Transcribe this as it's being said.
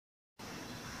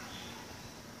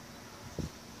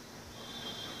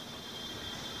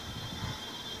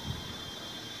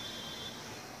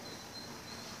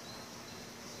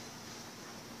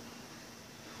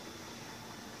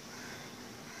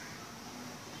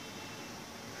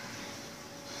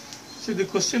See, the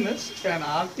question is, an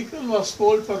article was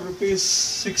sold for rupees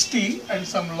 60 and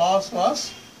some loss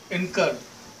was incurred.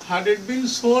 Had it been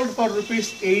sold for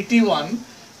rupees 81,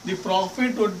 the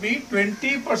profit would be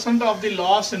 20% of the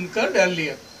loss incurred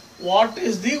earlier. What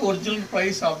is the original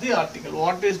price of the article?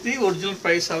 What is the original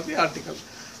price of the article?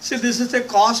 See, this is a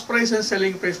cost price and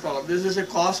selling price problem. This is a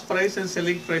cost price and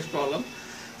selling price problem.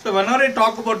 So whenever I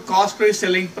talk about cost price,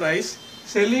 selling price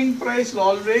will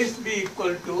always be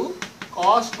equal to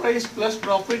cost price plus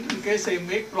profit in case I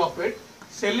make profit.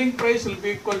 Selling price will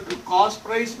be equal to cost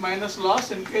price minus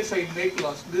loss in case I make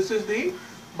loss. This is the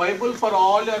Bible for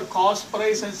all your cost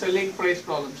price and selling price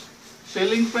problems.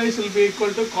 Selling price will be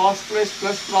equal to cost price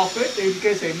plus profit in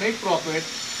case I make profit.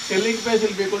 Selling price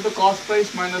will be equal to cost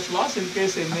price minus loss in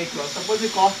case I make loss. Suppose the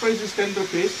cost price is 10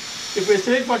 rupees. If I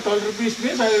sell it for 12 rupees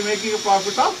means I will be making a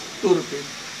profit of 2 rupees.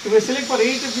 If I sell it for 8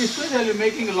 rupees means I will be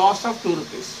making a loss of 2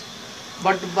 rupees.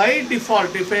 But by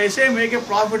default, if I say make a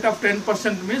profit of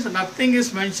 10% means nothing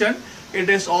is mentioned, it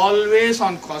is always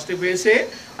on cost. If I say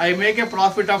I make a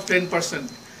profit of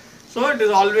 10%, so it is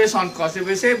always on cost. If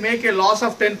I say make a loss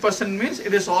of 10% means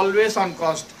it is always on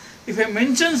cost. If I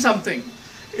mention something,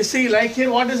 you see, like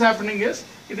here what is happening is,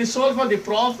 it is sold for the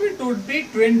profit would be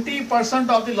 20%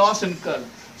 of the loss incurred.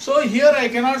 So here I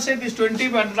cannot say it is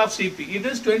 20% of CP. It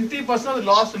is 20% of the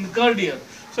loss incurred here.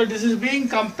 So this is being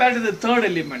compared to the third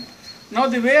element. Now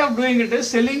the way of doing it is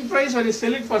selling price. When I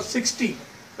sell it for 60,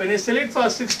 when I sell it for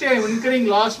 60, I am incurring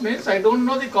loss means I don't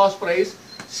know the cost price.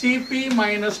 CP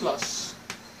minus loss.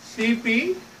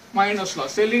 CP minus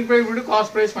loss. Selling price will be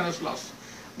cost price minus loss.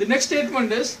 The next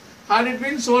statement is, had it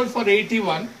been sold for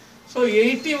 81, so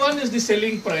 81 is the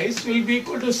selling price, will be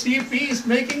equal to CP is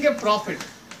making a profit.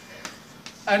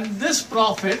 And this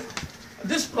profit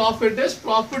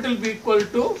will be equal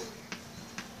to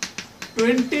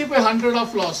 20 by 100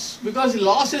 of loss, because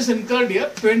loss is incurred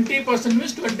here. 20%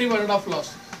 means 20% of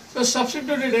loss. So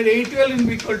substitute it at 81 will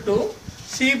be equal to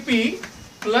CP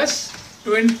plus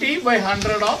 20 by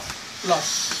 100 of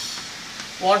loss.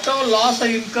 Whatever loss I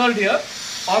incurred here,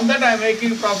 on that I am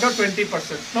making profit of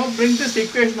 20%. Now bring this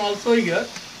equation also here.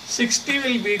 60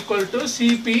 will be equal to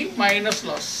CP minus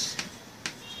loss.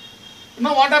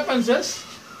 Now what happens is,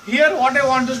 here what I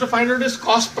want is to find out is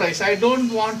cost price. I don't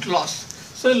want loss.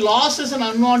 So loss is an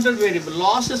unwanted variable.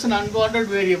 Loss is an unwanted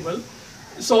variable.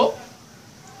 So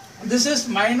this is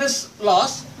minus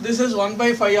loss. This is 1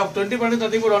 by 5 of 20% is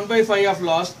nothing but 1 by 5 of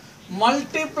loss.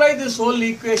 Multiply this whole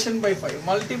equation by 5.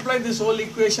 Multiply this whole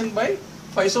equation by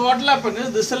 5. So what will happen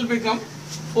is, this will become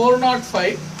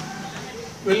 405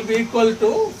 will be equal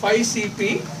to 5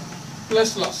 CP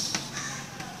plus loss.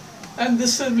 And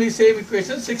this will be same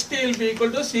equation. 60 will be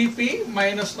equal to CP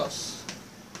minus loss.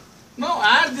 Now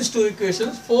add these two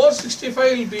equations.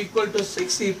 465 will be equal to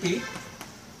 6 CP,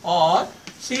 or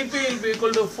CP will be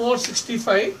equal to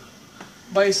 465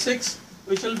 by 6,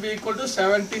 which will be equal to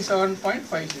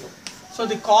 77.50. So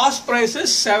the cost price is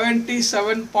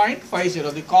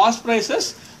 77.50. The cost price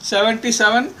is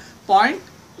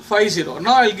 77.50.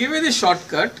 Now I will give you the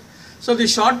shortcut. So the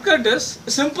shortcut is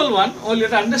a simple one. Only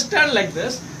to understand like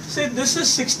this. See, this is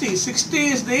 60. 60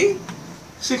 is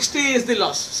the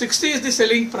loss. 60 is the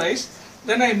selling price.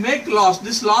 Then I make loss.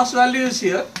 This loss value is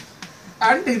here,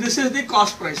 and this is the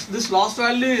cost price. This loss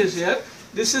value is here.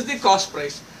 This is the cost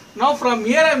price. Now from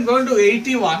here I am going to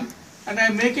 81 and I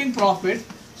am making profit.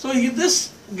 So this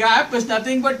gap is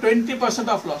nothing but 20%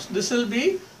 of loss. This will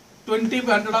be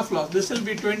 20% of loss. This will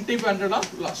be 20%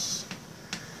 of loss.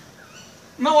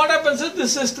 Now what happens is,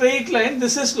 this is straight line.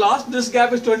 This is loss. This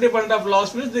gap is 20% of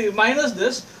loss means the minus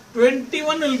this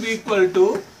 21 will be equal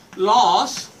to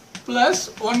loss plus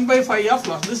 1 by 5 of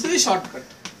loss. This is a shortcut.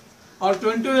 Or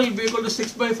 21 will be equal to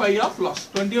 6 by 5 of loss.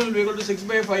 21 will be equal to 6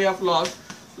 by 5 of loss.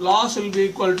 Loss will be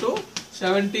equal to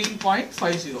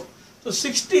 17.50. So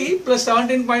 60 plus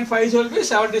 17.50 will be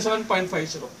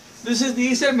 77.50. This is the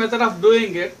easier method of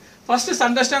doing it. First is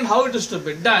understand how it is to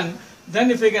be done. Then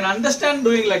if you can understand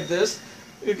doing like this,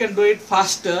 you can do it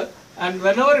faster. And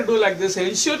whenever you do like this,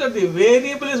 ensure that the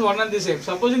variable is one and the same.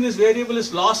 Supposing this variable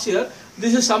is loss here,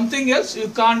 this is something else, you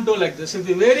can't do like this. If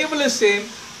the variable is same,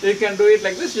 you can do it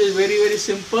like this. It is very, very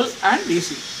simple and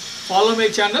easy. Follow my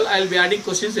channel. I will be adding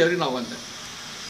questions every now and then.